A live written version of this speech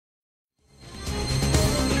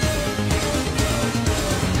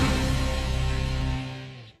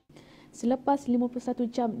Selepas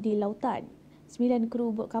 51 jam di lautan, 9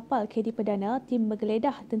 kru bot kapal KD Perdana tim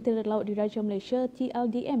menggeledah Tentera Laut Diraja Malaysia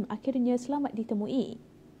TLDM akhirnya selamat ditemui.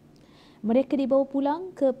 Mereka dibawa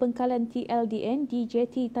pulang ke pengkalan TLDN di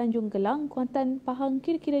Jeti Tanjung Gelang Kuantan, Pahang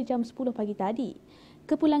kira-kira jam 10 pagi tadi.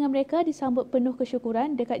 Kepulangan mereka disambut penuh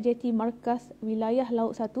kesyukuran dekat Jeti Markas Wilayah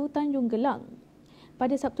Laut 1 Tanjung Gelang.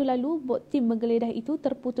 Pada Sabtu lalu, bot tim menggeledah itu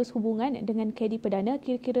terputus hubungan dengan KD Perdana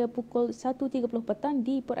kira-kira pukul 1.30 petang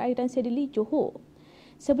di perairan Sedili, Johor.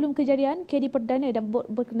 Sebelum kejadian, KD Perdana dan bot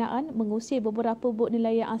berkenaan mengusir beberapa bot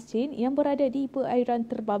nelayan asing yang berada di perairan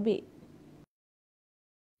terbabit.